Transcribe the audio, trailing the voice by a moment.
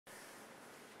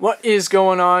What is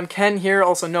going on? Ken here,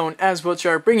 also known as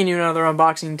Wiltshire, bringing you another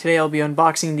unboxing. Today I'll be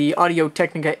unboxing the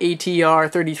Audio-Technica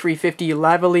ATR3350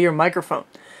 Lavalier microphone.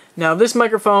 Now this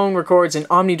microphone records in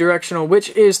omnidirectional, which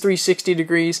is 360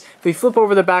 degrees. If we flip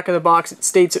over the back of the box, it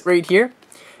states it right here.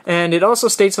 And it also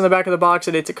states on the back of the box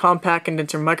that it's a compact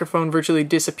condenser microphone, virtually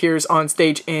disappears on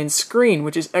stage and screen,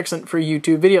 which is excellent for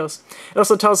YouTube videos. It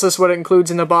also tells us what it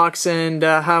includes in the box and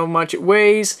how much it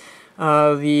weighs.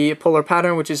 The polar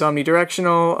pattern, which is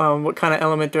omnidirectional, what kind of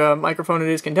element microphone it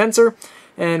is, condenser,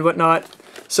 and whatnot.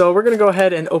 So we're going to go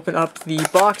ahead and open up the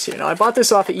box here. Now I bought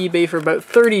this off of eBay for about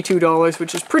 $32,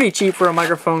 which is pretty cheap for a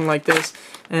microphone like this.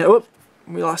 And whoop,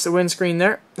 we lost the windscreen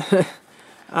there.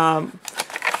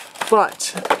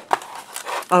 But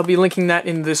I'll be linking that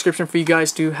in the description for you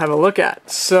guys to have a look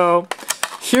at. So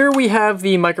here we have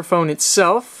the microphone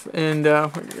itself, and we're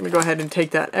going to go ahead and take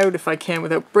that out if I can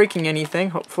without breaking anything,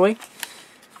 hopefully.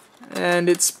 And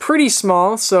it's pretty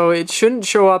small, so it shouldn't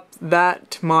show up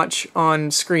that much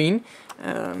on screen.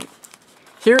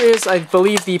 Here is, I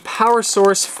believe, the power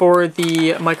source for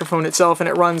the microphone itself, and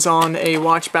it runs on a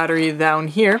watch battery down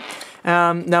here.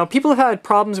 Now, people have had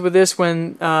problems with this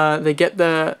when they get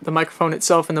the microphone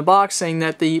itself in the box, saying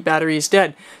that the battery is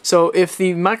dead. So if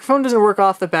the microphone doesn't work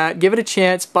off the bat, give it a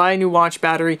chance, buy a new watch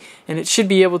battery, and it should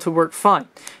be able to work fine.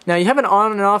 Now, you have an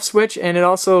on and off switch, and it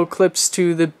also clips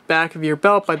to the back of your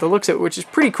belt by the looks of it, which is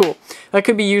pretty cool. That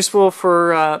could be useful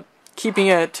for keeping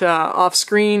it off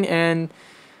screen and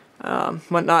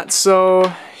whatnot.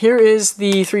 So here is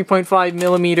the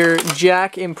 3.5mm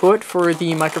jack input for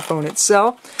the microphone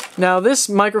itself. Now this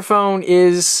microphone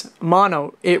is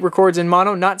mono. It records in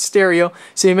mono, not stereo,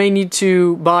 so you may need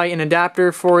to buy an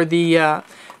adapter for the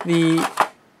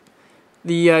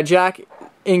jack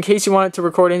in case you want it to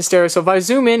record in stereo. So if I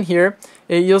zoom in here,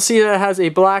 you'll see that it has a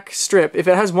black strip. If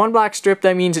it has one black strip,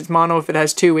 that means it's mono. If it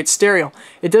has two, it's stereo.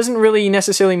 It doesn't really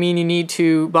necessarily mean you need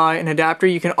to buy an adapter.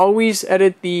 You can always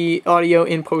edit the audio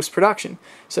in post-production.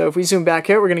 So if we zoom back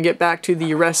here, we're going to get back to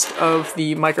the rest of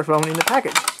the microphone in the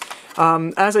package.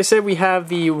 As I said, we have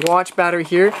the watch battery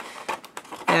here,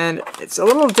 and it's a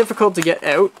little difficult to get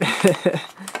out.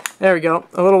 There we go.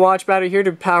 A little watch battery here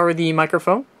to power the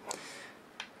microphone.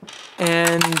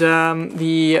 And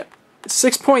the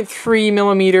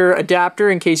 6.3mm adapter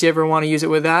in case you ever want to use it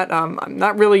with that. I'm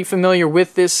not really familiar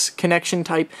with this connection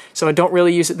type, so I don't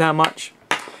really use it that much.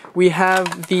 We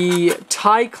have the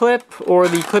tie clip, or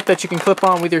the clip that you can clip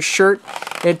on with your shirt.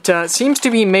 It seems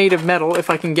to be made of metal, if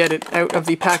I can get it out of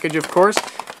the package, of course.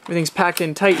 Everything's packed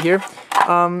in tight here.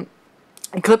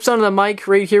 It clips onto the mic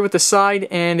right here with the side,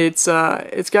 and it's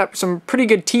got some pretty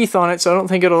good teeth on it, so I don't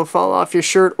think it'll fall off your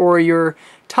shirt or your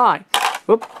tie.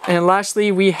 Whoop. And lastly,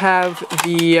 we have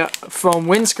the foam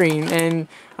windscreen, and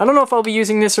I don't know if I'll be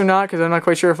using this or not, because I'm not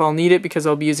quite sure if I'll need it, because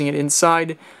I'll be using it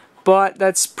inside, but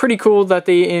that's pretty cool that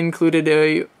they included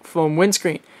a foam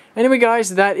windscreen. Anyway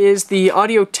guys, that is the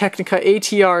Audio-Technica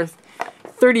ATR3350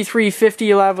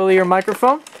 lavalier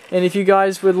microphone, and if you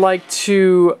guys would like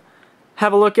to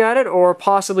have a look at it or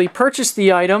possibly purchase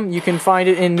the item, you can find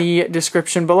it in the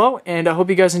description below. And I hope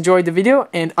you guys enjoyed the video,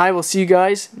 and I will see you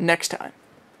guys next time.